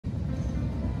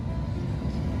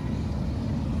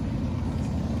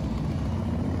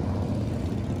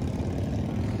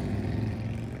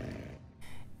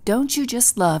Don't you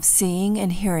just love seeing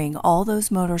and hearing all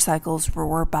those motorcycles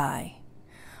roar by?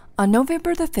 On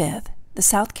November the 5th, the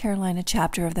South Carolina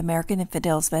chapter of the American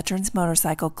Infidels Veterans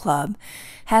Motorcycle Club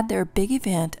had their big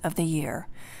event of the year,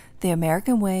 the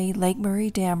American Way Lake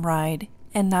Murray Dam Ride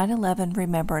and 9/11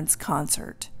 Remembrance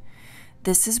Concert.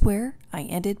 This is where I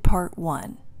ended part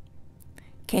 1.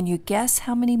 Can you guess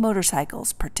how many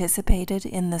motorcycles participated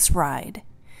in this ride?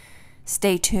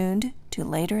 Stay tuned to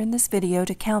later in this video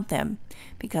to count them,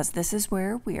 because this is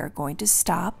where we are going to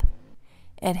stop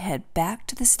and head back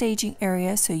to the staging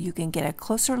area so you can get a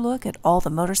closer look at all the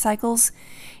motorcycles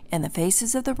and the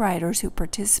faces of the riders who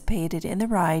participated in the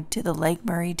ride to the Lake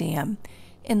Murray Dam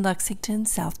in Lexington,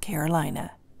 South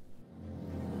Carolina.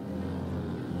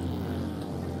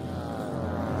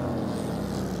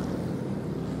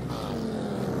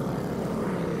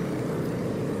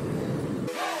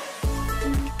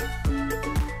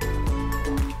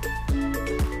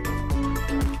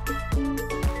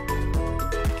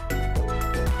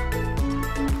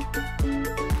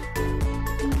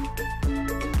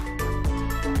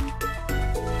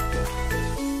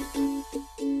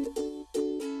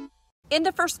 In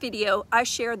the first video, I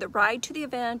shared the ride to the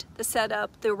event, the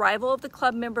setup, the arrival of the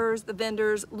club members, the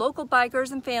vendors, local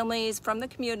bikers and families from the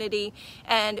community,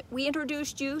 and we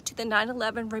introduced you to the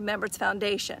 9/11 Remembrance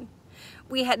Foundation.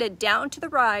 We headed down to the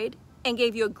ride and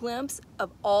gave you a glimpse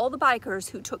of all the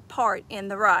bikers who took part in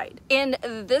the ride. In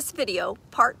this video,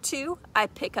 part 2, I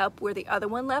pick up where the other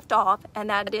one left off, and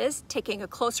that is taking a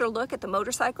closer look at the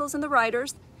motorcycles and the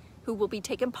riders who will be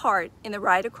taking part in the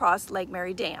ride across Lake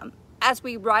Murray Dam. As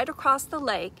we ride across the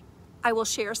lake, I will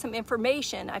share some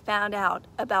information I found out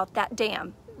about that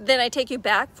dam. Then I take you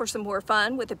back for some more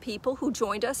fun with the people who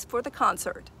joined us for the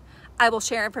concert. I will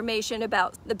share information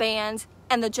about the bands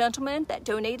and the gentleman that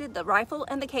donated the rifle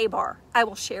and the K-bar. I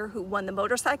will share who won the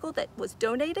motorcycle that was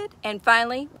donated. And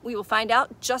finally, we will find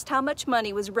out just how much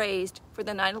money was raised for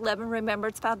the 9/11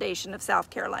 Remembrance Foundation of South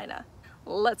Carolina.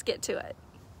 Let's get to it.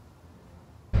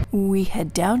 We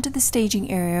head down to the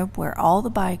staging area where all the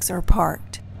bikes are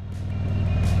parked.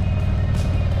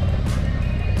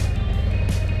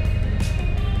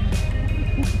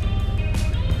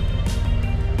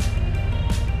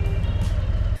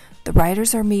 The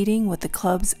riders are meeting with the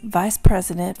club's vice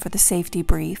president for the safety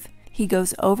brief. He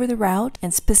goes over the route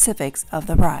and specifics of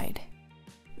the ride.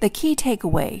 The key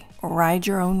takeaway: ride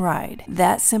your own ride.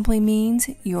 That simply means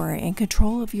you are in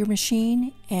control of your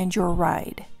machine and your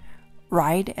ride.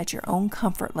 Ride at your own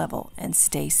comfort level and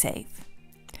stay safe.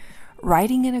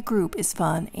 Riding in a group is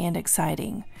fun and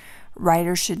exciting.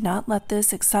 Riders should not let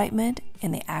this excitement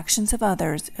and the actions of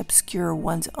others obscure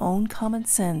one's own common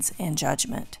sense and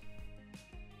judgment.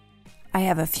 I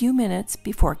have a few minutes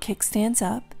before kickstands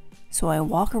up, so I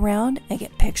walk around and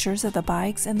get pictures of the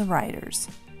bikes and the riders.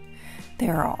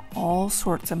 There are all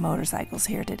sorts of motorcycles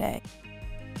here today.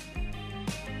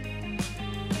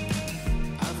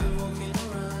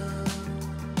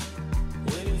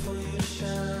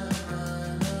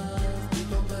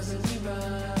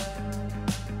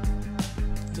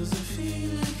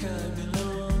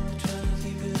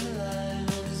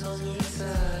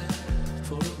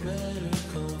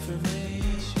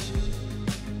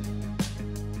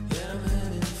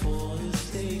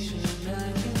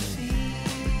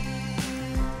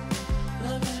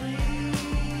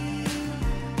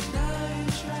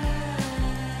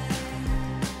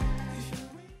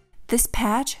 This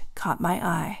patch caught my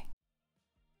eye.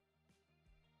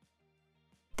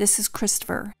 This is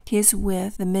Christopher. He is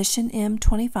with the Mission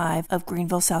M25 of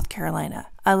Greenville, South Carolina.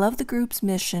 I love the group's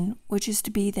mission, which is to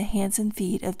be the hands and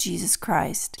feet of Jesus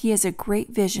Christ. He has a great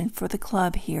vision for the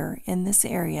club here in this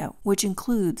area, which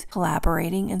includes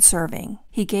collaborating and serving.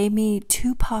 He gave me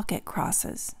 2 pocket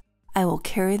crosses. I will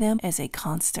carry them as a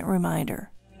constant reminder.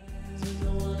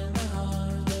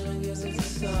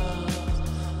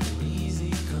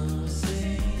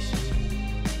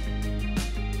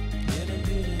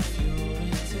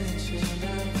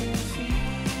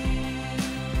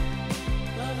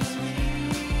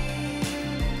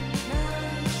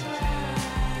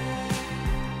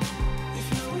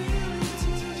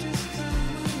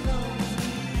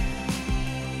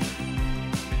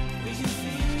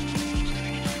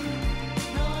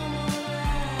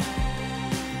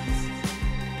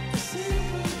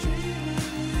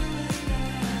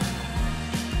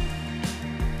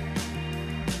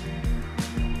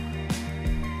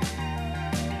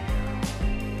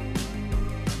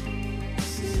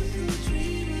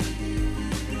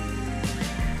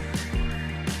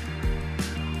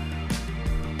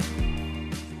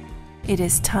 It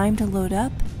is time to load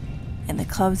up, and the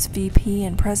club's VP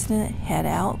and president head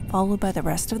out, followed by the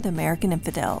rest of the American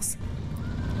Infidels.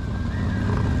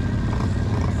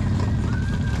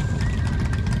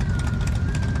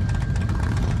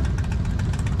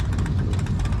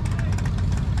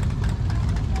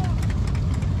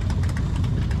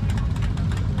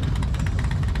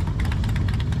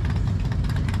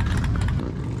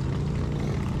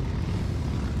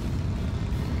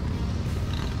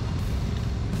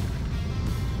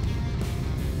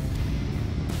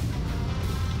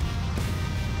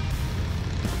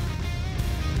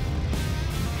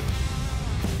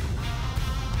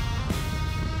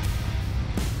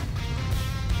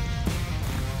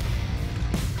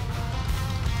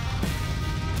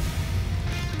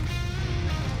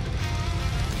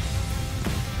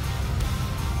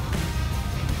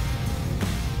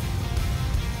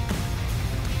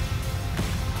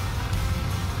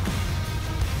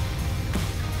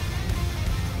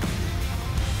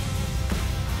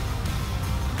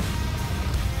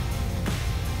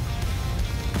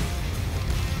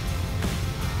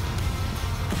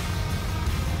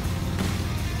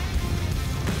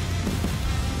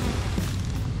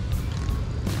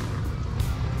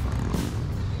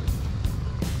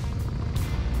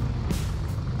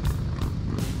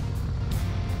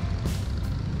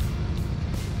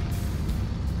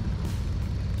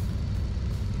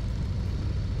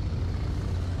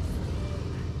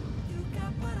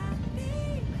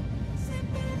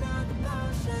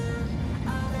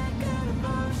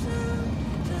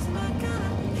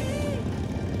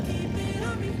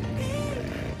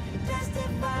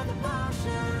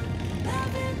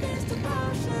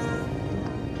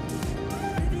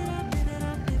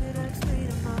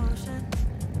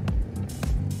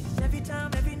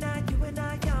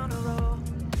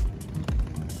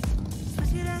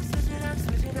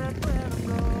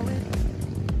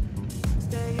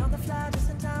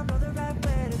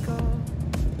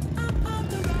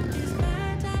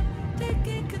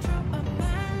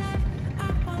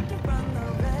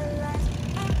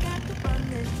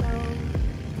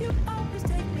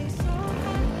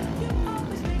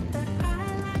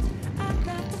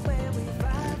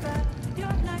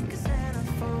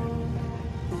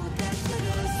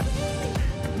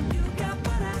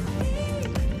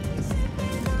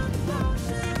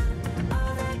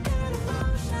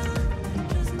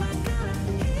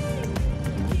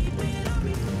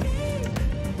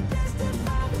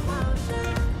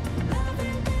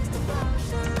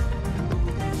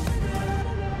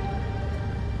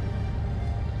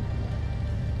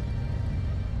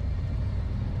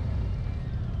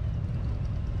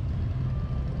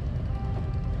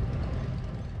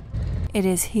 It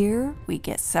is here we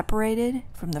get separated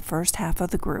from the first half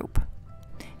of the group.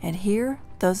 And here,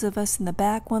 those of us in the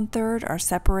back 1/3 are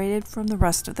separated from the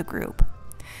rest of the group.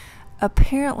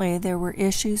 Apparently, there were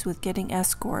issues with getting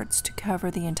escorts to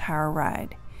cover the entire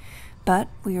ride. But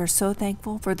we are so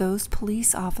thankful for those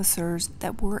police officers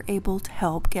that were able to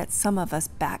help get some of us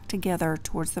back together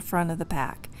towards the front of the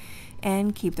pack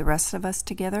and keep the rest of us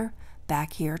together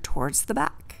back here towards the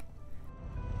back.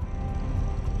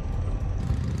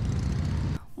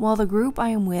 While the group I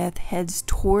am with heads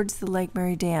towards the Lake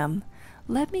Murray Dam,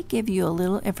 let me give you a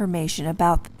little information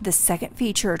about the second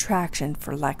feature attraction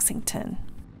for Lexington.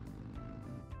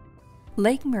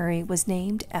 Lake Murray was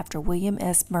named after William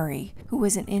S. Murray, who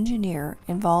was an engineer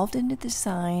involved in the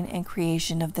design and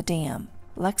creation of the dam.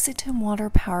 Lexington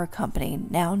Water Power Company,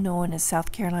 now known as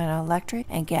South Carolina Electric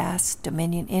and Gas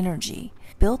Dominion Energy,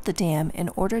 built the dam in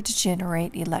order to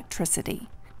generate electricity.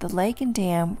 The lake and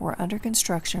dam were under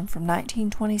construction from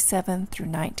 1927 through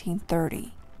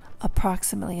 1930.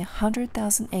 Approximately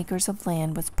 100,000 acres of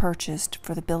land was purchased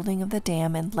for the building of the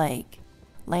dam and lake.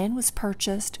 Land was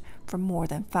purchased from more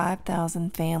than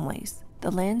 5,000 families.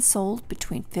 The land sold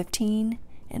between $15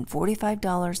 and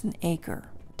 $45 an acre.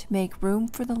 To make room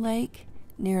for the lake,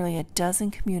 nearly a dozen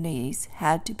communities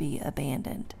had to be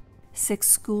abandoned. 6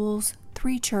 schools,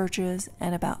 3 churches,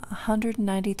 and about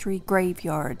 193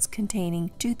 graveyards containing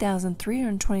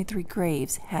 2,323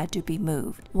 graves had to be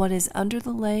moved. What is under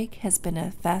the lake has been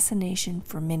a fascination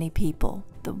for many people.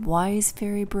 The Wise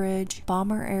Ferry Bridge,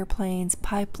 bomber airplanes,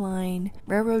 pipeline,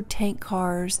 railroad tank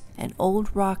cars, an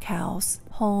old rock house,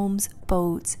 homes,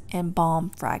 boats, and bomb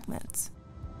fragments.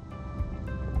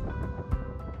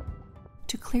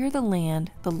 To clear the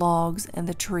land, the logs, and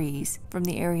the trees from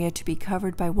the area to be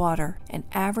covered by water, an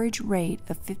average rate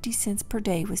of 50 cents per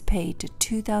day was paid to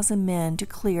 2,000 men to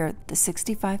clear the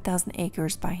 65,000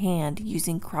 acres by hand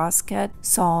using crosscut,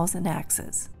 saws, and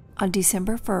axes. On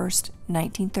December 1st,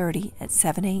 1930, at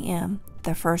 7 a.m.,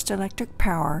 the first electric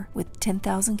power with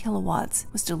 10,000 kilowatts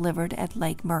was delivered at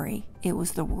Lake Murray. It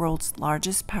was the world's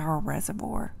largest power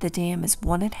reservoir. The dam is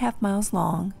 1.5 miles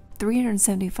long,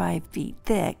 375 feet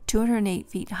thick, 208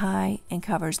 feet high, and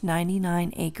covers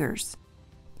 99 acres.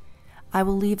 I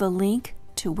will leave a link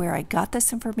to where I got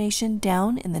this information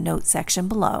down in the notes section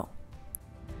below.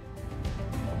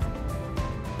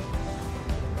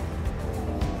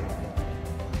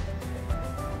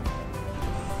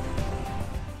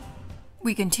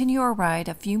 We continue our ride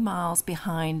a few miles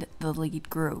behind the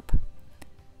lead group.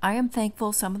 I am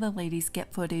thankful some of the ladies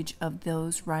get footage of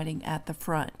those riding at the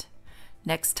front.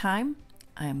 Next time,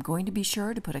 I am going to be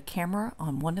sure to put a camera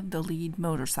on one of the lead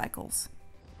motorcycles.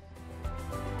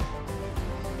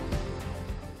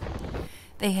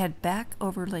 They head back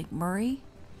over Lake Murray.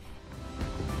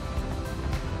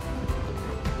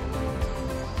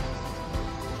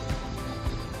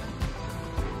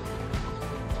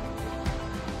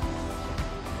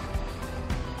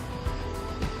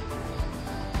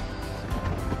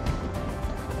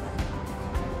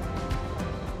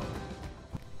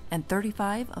 And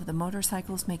 35 of the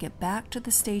motorcycles make it back to the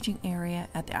staging area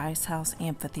at the Ice House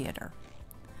Amphitheater.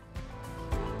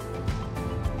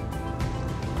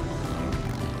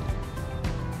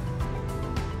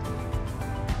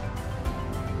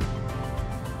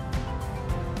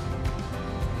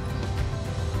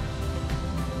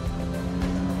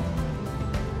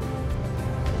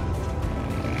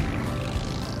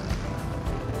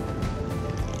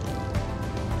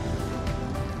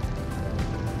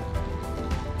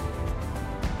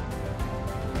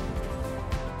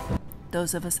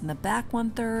 Those of us in the back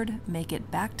 1/3 make it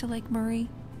back to Lake Murray.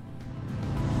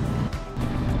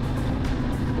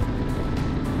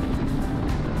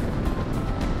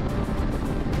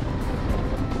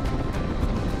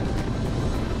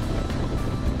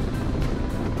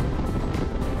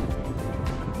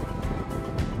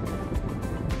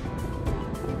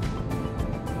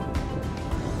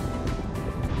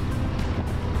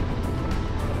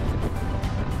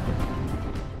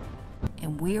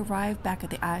 We arrived back at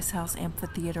the Ice House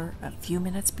Amphitheater a few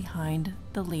minutes behind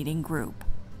the leading group.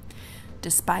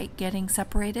 Despite getting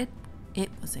separated,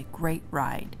 it was a great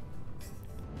ride.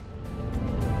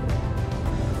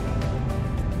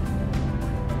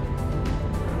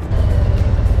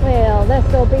 Well,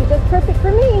 this will be just perfect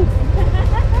for me.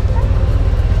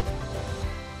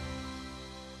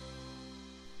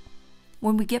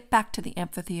 When we get back to the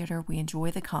amphitheater, we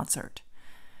enjoy the concert.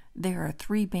 There are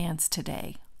 3 bands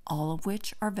today, all of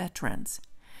which are veterans.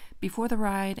 Before the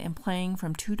ride and playing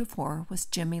from 2 to 4 was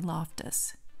Jimmy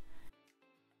Loftis.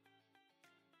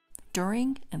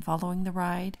 During and following the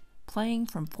ride, playing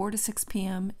from 4 to 6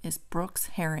 p.m. is Brooks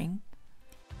Herring.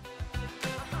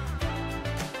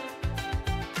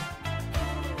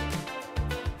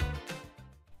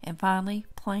 finally,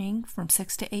 playing from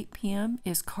 6 to 8 p.m.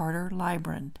 is Carter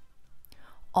Lybrand.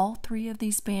 All three of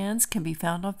these bands can be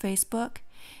found on Facebook,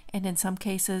 and in some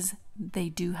cases, they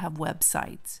do have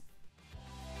websites.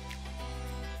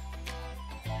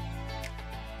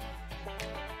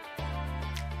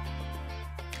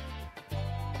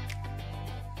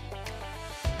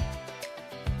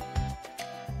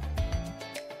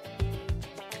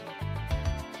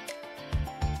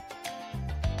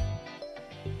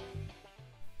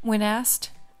 When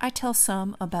asked, I tell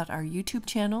some about our YouTube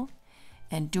channel,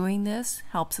 and doing this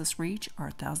helps us reach our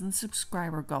 1,000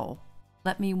 subscriber goal.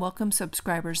 Let me welcome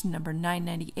subscribers number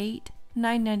 998,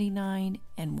 999,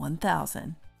 and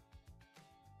 1,000.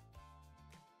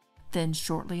 Then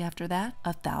shortly after that,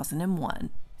 1,001.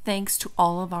 Thanks to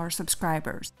all of our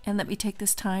subscribers. And let me take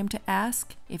this time to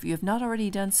ask, if you have not already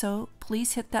done so,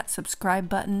 please hit that subscribe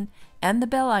button and the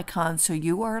bell icon so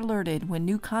you are alerted when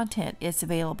new content is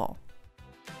available.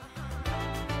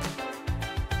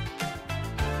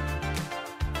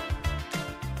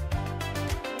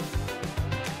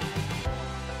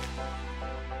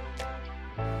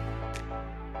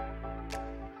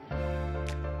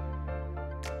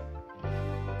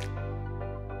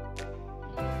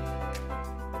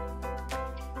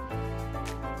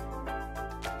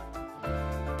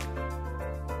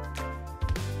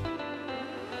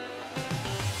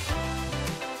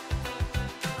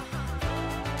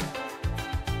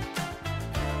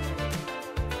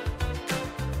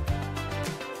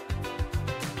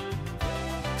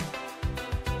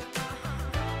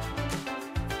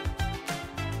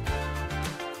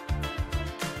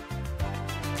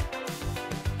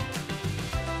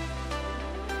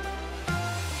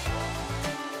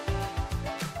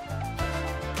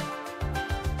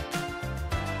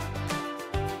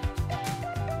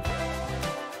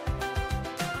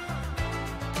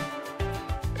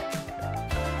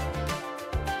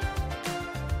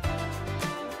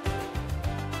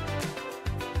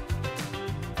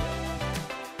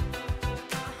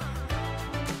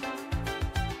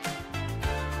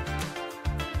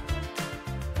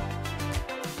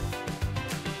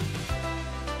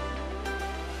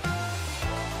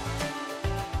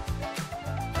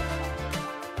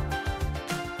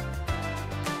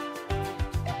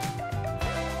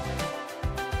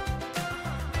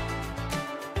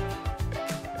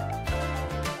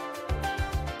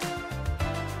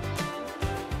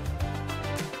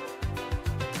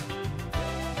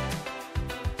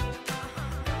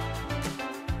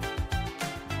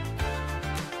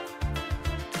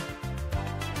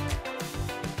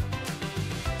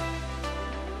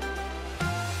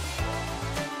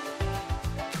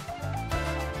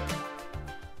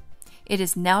 It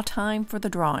is now time for the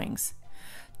drawings.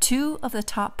 Two of the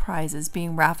top prizes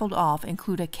being raffled off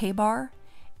include a K-bar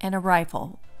and a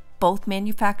rifle, both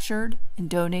manufactured and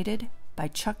donated by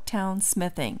Chucktown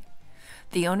Smithing.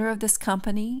 The owner of this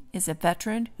company is a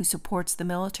veteran who supports the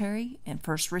military and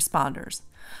first responders.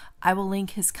 I will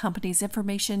link his company's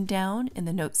information down in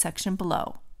the notes section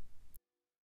below.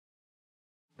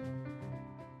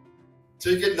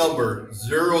 Ticket number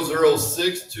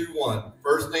 00621.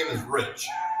 First name is Rich.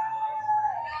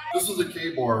 This is a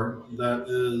K-bar that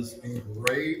is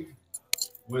engraved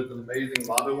with an amazing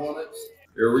motto on it.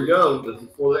 Here we go. This is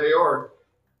for the AR.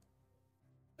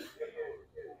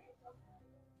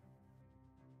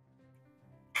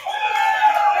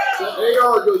 The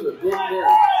AR goes to Brooke Perry.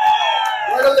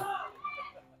 Right on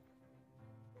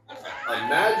there.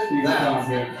 Imagine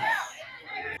that.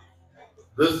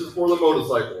 This is for the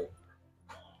motorcycle.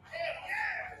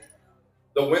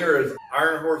 The winner is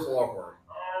Iron Horse Lockhorn.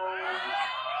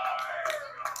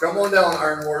 Come on down,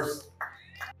 Iron Horse.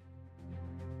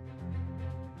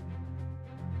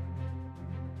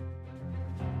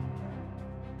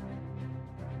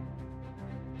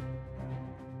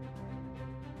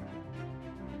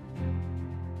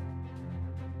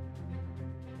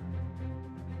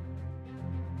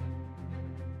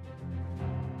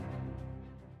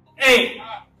 Hey,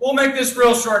 we'll make this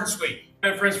real short and sweet.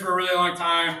 I've been friends for a really long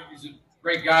time. He's a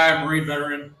great guy, Marine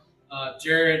veteran.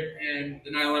 Jared and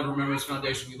the 9/11 Remembrance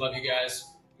Foundation, we love you guys.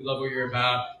 We love what you're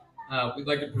about. We'd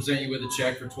like to present you with a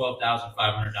check for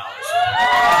 $12,500.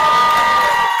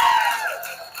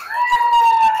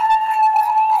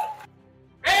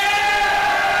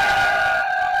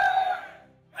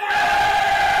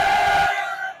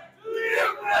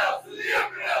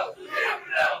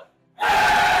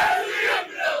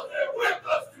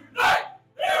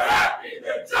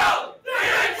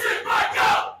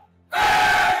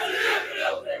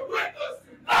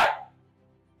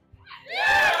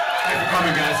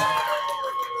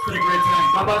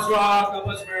 God bless you all. God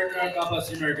bless America. God bless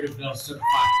the American Infidels.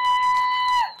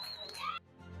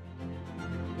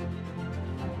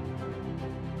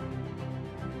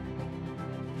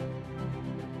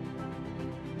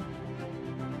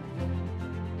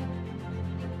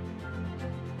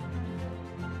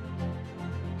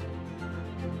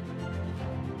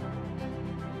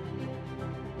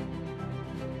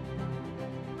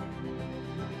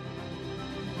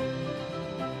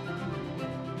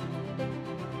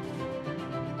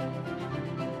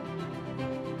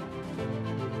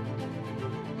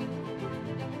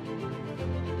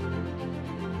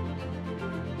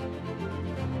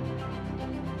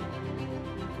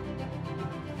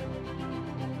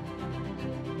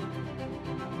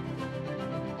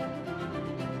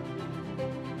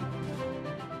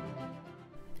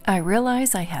 I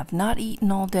realize I have not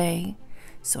eaten all day,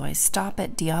 so I stop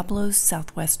at Diablo's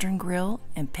Southwestern Grill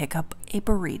and pick up a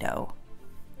burrito.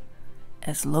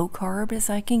 As low carb as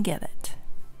I can get it.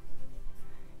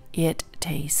 It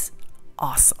tastes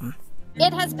awesome.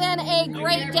 It has been a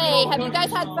great day. Have you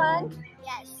guys had fun?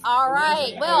 Yes. All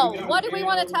right. Well, what do we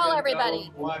want to tell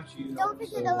everybody? Don't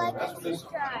forget to like and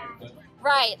subscribe.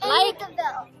 Right. And Like hit the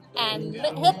bell. and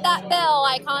hit that bell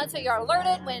icon so you're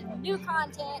alerted when new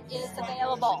content is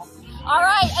available. All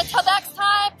right. Until next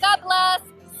time, God bless.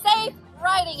 Safe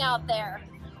riding out there.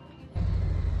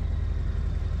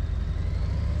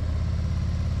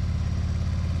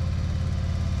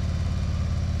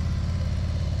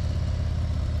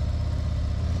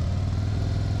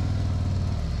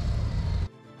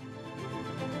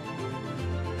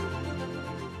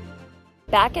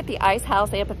 Back at the Ice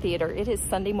House Amphitheater, it is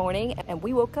Sunday morning and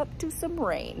we woke up to some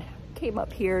rain. Came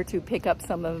up here to pick up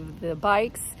some of the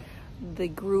bikes. The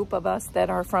group of us that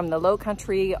are from the Low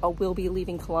Country will be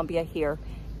leaving Columbia here,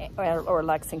 or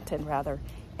Lexington rather,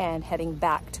 and heading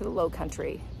back to the Low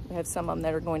Country. We have some of them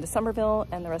that are going to Somerville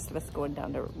and the rest of us going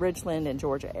down to Ridgeland and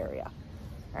Georgia area.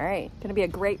 All right, gonna be a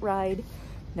great ride.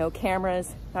 No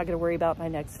cameras, not gonna worry about my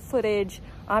next footage.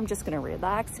 I'm just gonna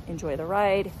relax, enjoy the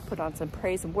ride, put on some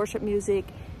praise and worship music,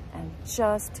 and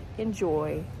just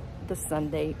enjoy the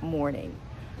Sunday morning.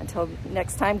 Until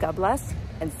next time, God bless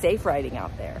and safe riding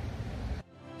out there.